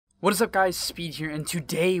What is up guys, Speed here, and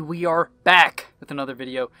today we are back with another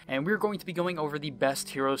video, and we're going to be going over the best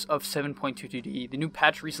heroes of 7.22D. The new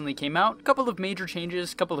patch recently came out, a couple of major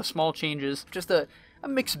changes, a couple of small changes, just a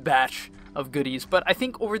mixed batch of goodies, but I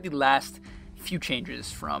think over the last few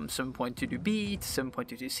changes from 7.22B to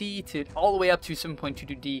 7.22C to all the way up to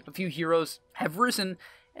 7.22D, a few heroes have risen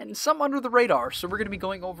and some under the radar, so we're going to be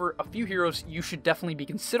going over a few heroes you should definitely be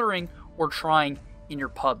considering or trying in your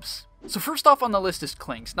pubs. So first off on the list is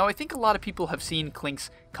Clinks. Now I think a lot of people have seen Clinks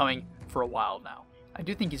coming for a while now. I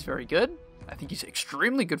do think he's very good. I think he's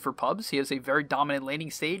extremely good for pubs. He has a very dominant laning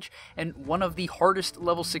stage and one of the hardest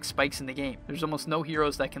level 6 spikes in the game. There's almost no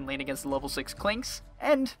heroes that can lane against the level 6 Clinks.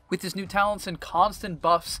 And with his new talents and constant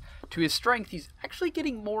buffs to his strength, he's actually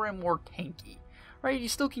getting more and more tanky. Right, he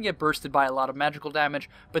still can get bursted by a lot of magical damage,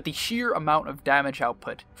 but the sheer amount of damage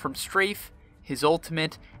output from Strafe, his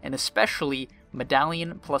ultimate, and especially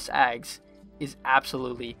Medallion plus Ags is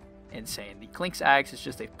absolutely insane. The Clinks Ags is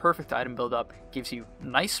just a perfect item build-up, gives you a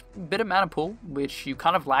nice bit of mana pool, which you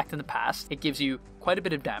kind of lacked in the past. It gives you quite a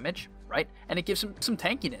bit of damage, right? And it gives him some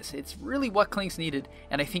tankiness. It's really what Clinks needed,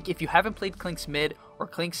 and I think if you haven't played Clinks mid or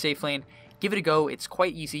Clinks safe lane, give it a go. It's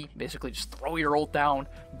quite easy. Basically just throw your ult down,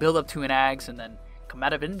 build up to an Ags, and then come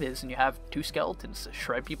out of Invis and you have two skeletons to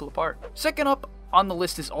shred people apart. Second up on the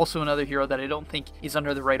list is also another hero that I don't think is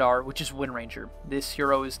under the radar, which is Wind Ranger. This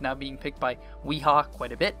hero is now being picked by Weehaw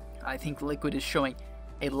quite a bit. I think Liquid is showing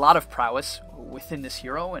a lot of prowess within this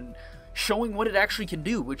hero and showing what it actually can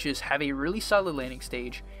do, which is have a really solid laning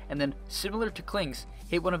stage and then, similar to Clinks,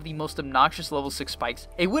 hit one of the most obnoxious level 6 spikes.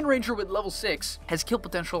 A Wind Ranger with level 6 has kill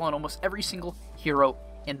potential on almost every single hero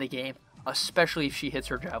in the game, especially if she hits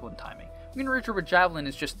her javelin timing. Wind Ranger with javelin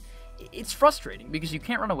is just, it's frustrating because you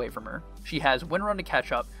can't run away from her. She has Wind Run to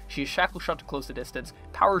catch up, she has Shackle Shot to close the distance,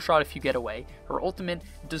 Power Shot if you get away, her ultimate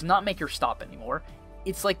does not make her stop anymore.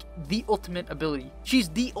 It's like the ultimate ability. She's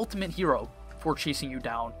the ultimate hero for chasing you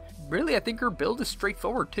down. Really, I think her build is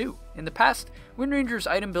straightforward too. In the past, Wind Ranger's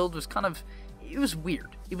item build was kind of, it was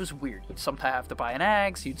weird. It was weird. You'd sometimes have to buy an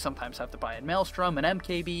Axe, you'd sometimes have to buy a Maelstrom, an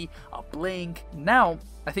MKB, a Blink. Now,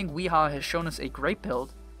 I think Weehaw has shown us a great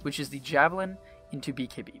build, which is the Javelin into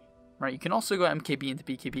BKB. Right, you can also go MKB into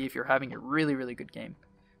BKB if you're having a really, really good game.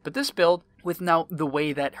 But this build, with now the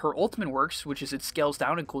way that her ultimate works, which is it scales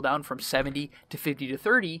down and cooldown from 70 to 50 to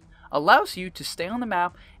 30, allows you to stay on the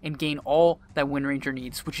map and gain all that Wind Ranger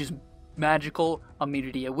needs, which is magical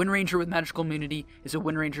immunity. A Wind Ranger with magical immunity is a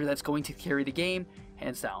Wind Ranger that's going to carry the game,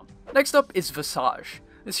 hands down. Next up is Visage.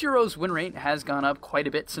 This hero's win rate has gone up quite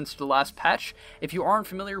a bit since the last patch. If you aren't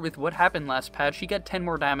familiar with what happened last patch, he got 10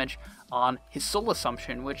 more damage on his Soul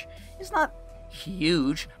Assumption, which is not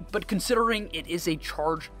huge, but considering it is a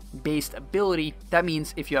charge-based ability, that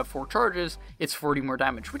means if you have 4 charges, it's 40 more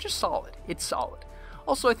damage, which is solid. It's solid.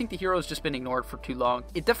 Also, I think the hero has just been ignored for too long.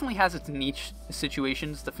 It definitely has its niche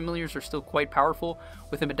situations. The familiars are still quite powerful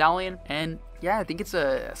with a Medallion, and yeah, I think it's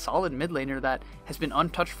a solid mid laner that has been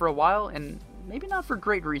untouched for a while, and maybe not for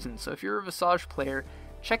great reasons. So if you're a Visage player,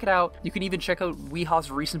 check it out. You can even check out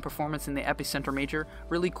Weehaw's recent performance in the Epicenter Major.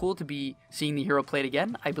 Really cool to be seeing the hero played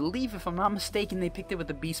again. I believe, if I'm not mistaken, they picked it with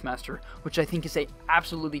the Beastmaster, which I think is a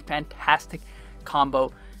absolutely fantastic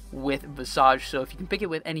combo with Visage. So if you can pick it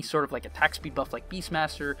with any sort of like attack speed buff like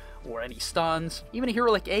Beastmaster or any stuns, even a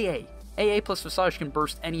hero like AA plus Visage can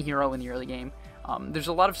burst any hero in the early game. There's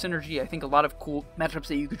a lot of synergy. I think a lot of cool matchups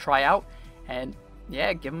that you could try out, and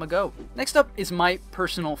yeah, give them a go. Next up is my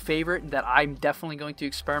personal favorite that I'm definitely going to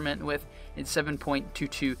experiment with in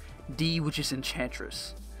 7.22D, which is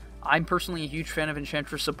Enchantress. I'm personally a huge fan of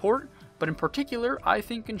Enchantress support, but in particular, I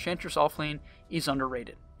think Enchantress offlane is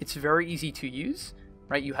underrated. It's very easy to use,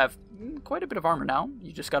 right? You have quite a bit of armor now.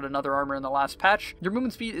 You just got another armor in the last patch. Your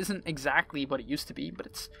movement speed isn't exactly what it used to be, but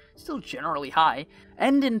it's still generally high.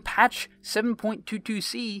 And in patch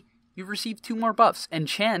 7.22C, you've received 2 more buffs.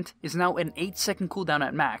 Enchant is now an 8-second cooldown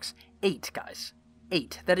at max. 8, guys.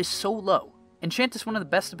 8. That is so low. Enchant is one of the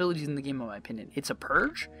best abilities in the game, in my opinion. It's a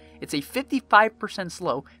purge. It's a 55%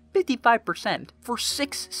 slow, 55% for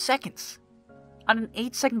 6 seconds on an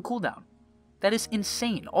 8-second cooldown. That is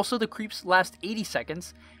insane. Also, the creeps last 80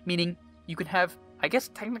 seconds, meaning you could have, I guess,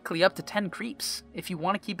 technically up to 10 creeps if you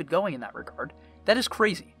want to keep it going in that regard. That is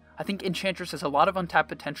crazy. I think Enchantress has a lot of untapped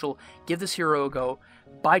potential. Give this hero a go.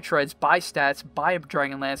 Buy treads, buy stats, buy a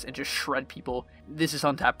Dragonlance, and just shred people. This is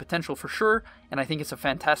untapped potential for sure, and I think it's a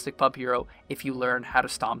fantastic pub hero if you learn how to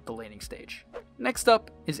stomp the laning stage. Next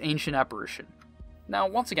up is Ancient Apparition. Now,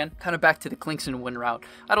 once again, kind of back to the Clinks and Win route,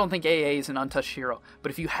 I don't think AA is an untouched hero,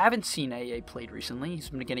 but if you haven't seen AA played recently, he's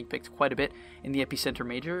been getting picked quite a bit in the Epicenter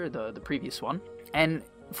Major, the previous one, and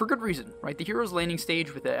for good reason, right? The hero's laning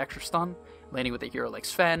stage with the extra stun, landing with a hero like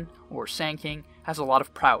Sven or Sand King, has a lot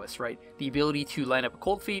of prowess, right? The ability to line up a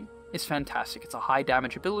cold feet is fantastic. It's a high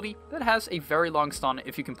damage ability that has a very long stun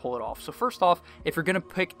if you can pull it off. So first off, if you're going to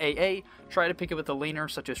pick AA, try to pick it with a laner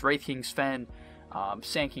such as Wraith King, Sven,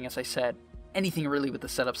 Sand King, as I said. Anything really with the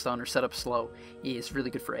setup stun or setup slow is really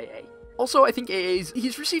good for AA. Also, I think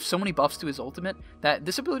he's received so many buffs to his ultimate that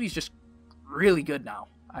this ability is just really good now.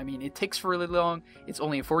 I mean, it takes really long. It's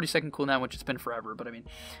only a 40-second cooldown, which it's been forever. But I mean,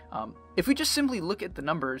 if we just simply look at the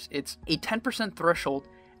numbers, it's a 10% threshold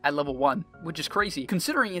at level 1, which is crazy,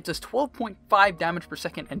 considering it does 12.5 damage per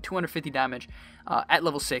second and 250 damage at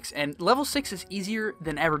level 6. And level 6 is easier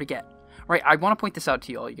than ever to get, right? I want to point this out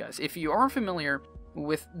to you all, you guys. If you aren't familiar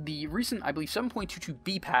with the recent, I believe,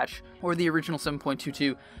 7.22b patch, or the original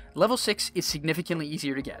 7.22, level 6 is significantly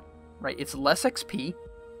easier to get, right? It's less XP,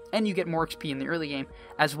 and you get more XP in the early game.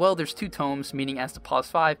 As well, there's 2 tomes, meaning as the pause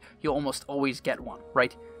 5, you'll almost always get one,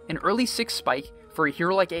 right? An early 6 spike for a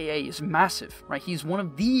hero like AA is massive, right? He's one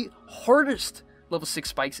of the hardest level 6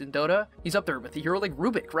 spikes in Dota. He's up there with a hero like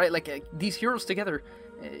Rubik, right? Like, these heroes together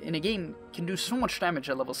in a game can do so much damage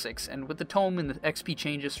at level 6, and with the tome and the XP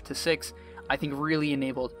changes to 6, I think really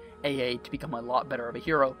enabled AA to become a lot better of a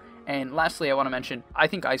hero. And lastly, I want to mention, I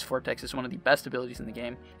think Ice Vortex is one of the best abilities in the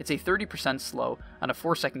game. It's a 30% slow on a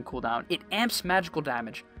 4-second cooldown. It amps magical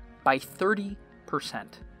damage by 30%.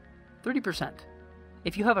 30%.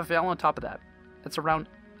 If you have a Veil on top of that, that's around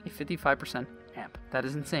a 55% amp. That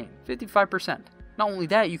is insane. 55%. Not only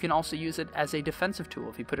that, you can also use it as a defensive tool.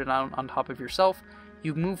 If you put it on top of yourself,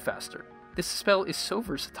 you move faster. This spell is so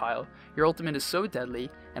versatile, your ultimate is so deadly,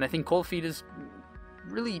 and I think Cold Feet is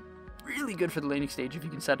really good for the laning stage if you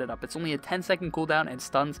can set it up. It's only a 10-second cooldown and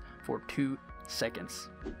stuns for 2 seconds.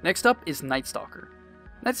 Next up is Night Stalker.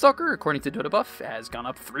 Night Stalker, according to Dota Buff, has gone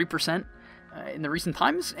up 3% in the recent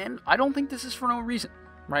times, and I don't think this is for no reason,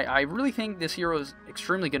 right? I really think this hero is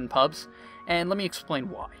extremely good in pubs, and let me explain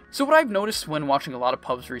why. So what I've noticed when watching a lot of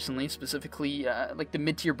pubs recently, specifically like the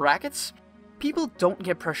mid-tier brackets, people don't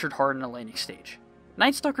get pressured hard in the laning stage.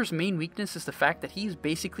 Night Stalker's main weakness is the fact that he is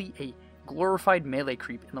basically a glorified melee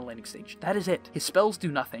creep in the laning stage. That is it. His spells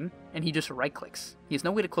do nothing, and he just right-clicks. He has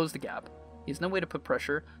no way to close the gap. He has no way to put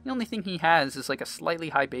pressure. The only thing he has is like a slightly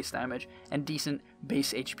high base damage and decent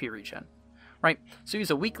base HP regen. Right? So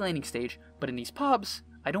he's a weak laning stage, but in these pubs,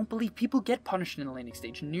 I don't believe people get punished in the laning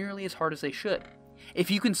stage nearly as hard as they should.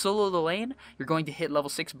 If you can solo the lane, you're going to hit level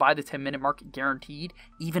 6 by the 10-minute mark guaranteed,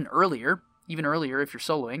 even earlier if you're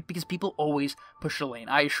soloing, because people always push the lane.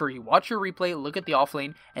 I assure you, watch your replay, look at the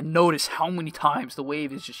offlane, and notice how many times the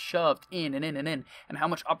wave is just shoved in and in and in, and how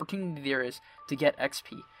much opportunity there is to get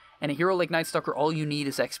XP. And a hero like Night Stalker, all you need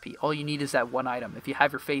is XP. All you need is that one item. If you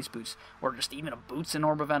have your phase boots, or just even a boots and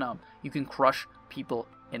Orb of Venom, you can crush people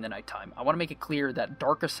in the nighttime. I want to make it clear that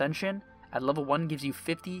Dark Ascension at level 1 gives you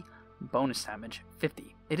 50 bonus damage.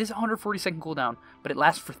 50. It is a 140-second cooldown, but it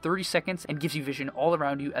lasts for 30 seconds and gives you vision all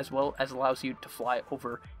around you, as well as allows you to fly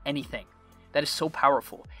over anything. That is so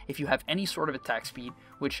powerful. If you have any sort of attack speed,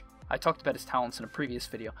 which I talked about his talents in a previous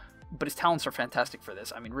video, but his talents are fantastic for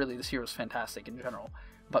this. I mean, really, this hero is fantastic in general.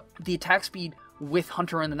 But the attack speed with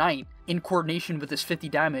Hunter in the Night, in coordination with this 50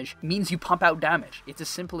 damage, means you pump out damage. It's as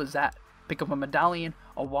simple as that. Pick up a medallion,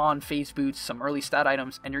 a wand, phase boots, some early stat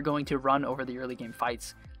items, and you're going to run over the early game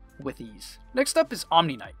fights with ease. Next up is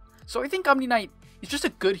Omni Knight. So I think Omni Knight is just a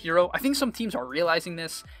good hero. I think some teams are realizing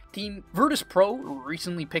this. Team Virtus Pro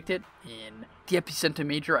recently picked it in the Epicenter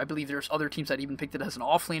Major. I believe there's other teams that even picked it as an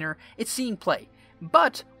offlaner. It's seeing play.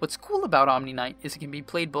 But what's cool about Omni Knight is it can be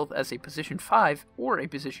played both as a position 5 or a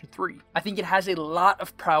position 3. I think it has a lot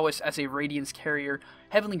of prowess as a Radiance carrier.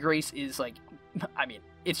 Heavenly Grace is like, I mean,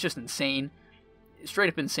 it's just insane. Straight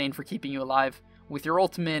up insane for keeping you alive. With your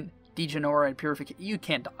ultimate, Degenora, and Purification, you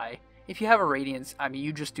can't die. If you have a Radiance, I mean,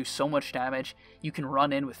 you just do so much damage. You can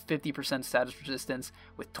run in with 50% status resistance,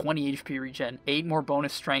 with 20 HP regen, 8 more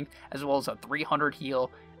bonus strength, as well as a 300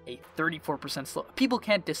 heal, a 34% slow. People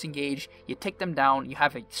can't disengage. You take them down. You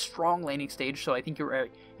have a strong laning stage, so I think you're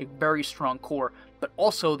a very strong core. But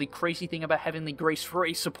also, the crazy thing about Heavenly Grace for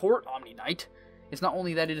a support Omni Knight is not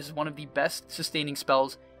only that it is one of the best sustaining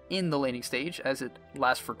spells in the laning stage, as it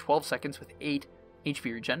lasts for 12 seconds with 8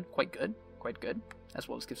 HP regen, quite good, as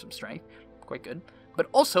well as gives some strength, quite good. But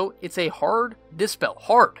also, it's a hard dispel.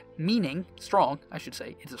 Hard, meaning, strong, I should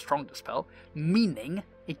say, it's a strong dispel, meaning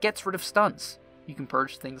it gets rid of stuns. You can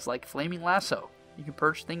purge things like Flaming Lasso, you can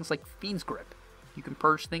purge things like Fiend's Grip, you can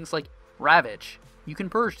purge things like Ravage, you can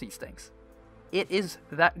purge these things. It is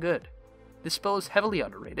that good. This spell is heavily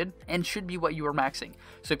underrated, and should be what you are maxing.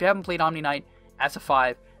 So if you haven't played Omni Knight as a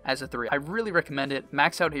 5, as a 3. I really recommend it.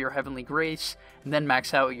 Max out your Heavenly Grace, and then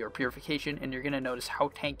max out your Purification, and you're going to notice how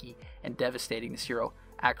tanky and devastating this hero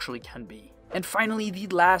actually can be. And finally, the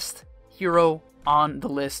last hero on the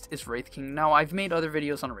list is Wraith King. Now, I've made other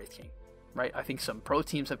videos on Wraith King, right? I think some pro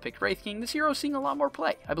teams have picked Wraith King. This hero is seeing a lot more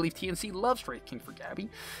play. I believe TNC loves Wraith King for Gabby,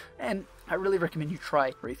 and I really recommend you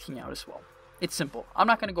try Wraith King out as well. It's simple. I'm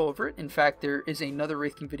not going to go over it. In fact, there is another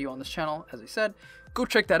Wraith King video on this channel, as I said. Go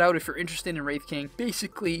check that out if you're interested in Wraith King.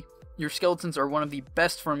 Basically, your skeletons are one of the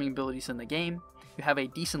best farming abilities in the game. You have a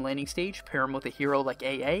decent laning stage, pair them with a hero like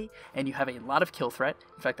AA, and you have a lot of kill threat.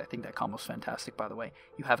 In fact, I think that combo's fantastic, by the way.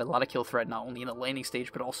 You have a lot of kill threat not only in the laning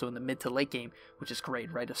stage, but also in the mid to late game, which is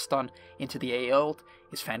great, right? A stun into the AA ult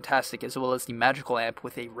is fantastic, as well as the magical amp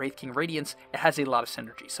with a Wraith King Radiance. It has a lot of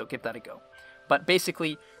synergy, so give that a go. But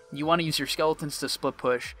basically, you want to use your skeletons to split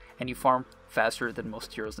push, and you farm faster than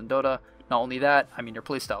most heroes in Dota. Not only that, I mean, your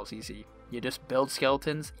playstyle is easy. You just build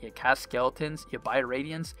skeletons, you cast skeletons, you buy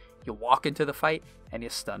Radiance, you walk into the fight, and you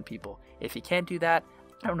stun people. If you can't do that,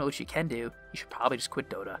 I don't know what you can do. You should probably just quit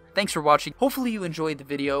Dota. Thanks for watching. Hopefully you enjoyed the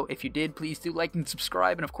video. If you did, please do like and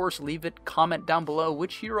subscribe, and of course leave a comment down below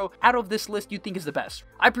which hero out of this list you think is the best.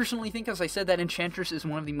 I personally think, as I said, that Enchantress is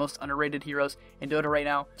one of the most underrated heroes in Dota right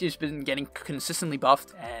now. She's been getting consistently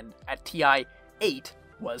buffed, and at TI 8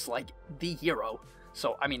 was like the hero.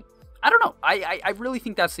 So, I mean, I don't know. I really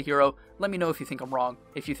think that's the hero. Let me know if you think I'm wrong.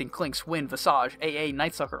 If you think Klinks, Wind, Visage, AA,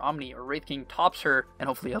 Nightsucker, Omni, or Wraith King tops her, and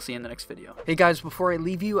hopefully I'll see you in the next video. Hey guys, before I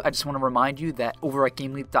leave you, I just want to remind you that over at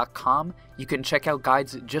GameLeap.com, you can check out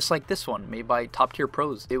guides just like this one, made by top tier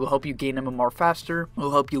pros. It will help you gain MMR faster, it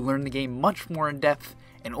will help you learn the game much more in depth,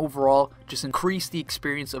 and overall, just increase the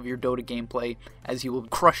experience of your Dota gameplay as you will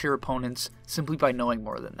crush your opponents simply by knowing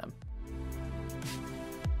more than them.